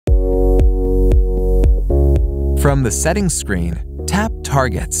From the Settings screen, tap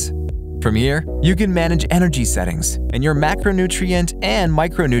Targets. From here, you can manage energy settings and your macronutrient and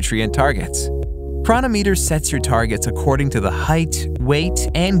micronutrient targets. Cronometer sets your targets according to the height, weight,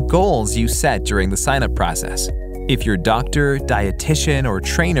 and goals you set during the sign-up process. If your doctor, dietitian, or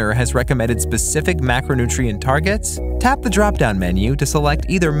trainer has recommended specific macronutrient targets, tap the drop-down menu to select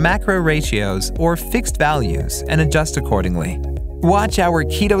either macro ratios or fixed values and adjust accordingly. Watch our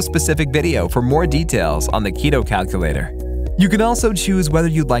keto-specific video for more details on the keto calculator. You can also choose whether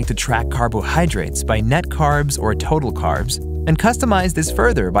you'd like to track carbohydrates by net carbs or total carbs, and customize this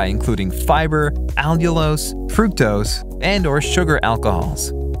further by including fiber, allulose, fructose, and/or sugar alcohols.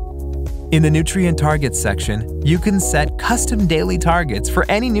 In the Nutrient Targets section, you can set custom daily targets for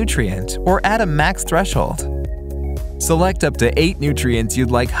any nutrient or add a max threshold. Select up to 8 nutrients you'd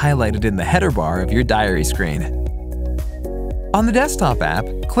like highlighted in the header bar of your diary screen. On the desktop app,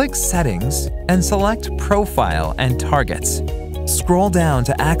 click Settings and select Profile and Targets. Scroll down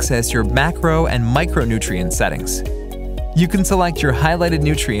to access your macro and micronutrient settings. You can select your highlighted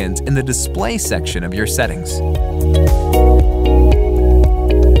nutrients in the Display section of your settings.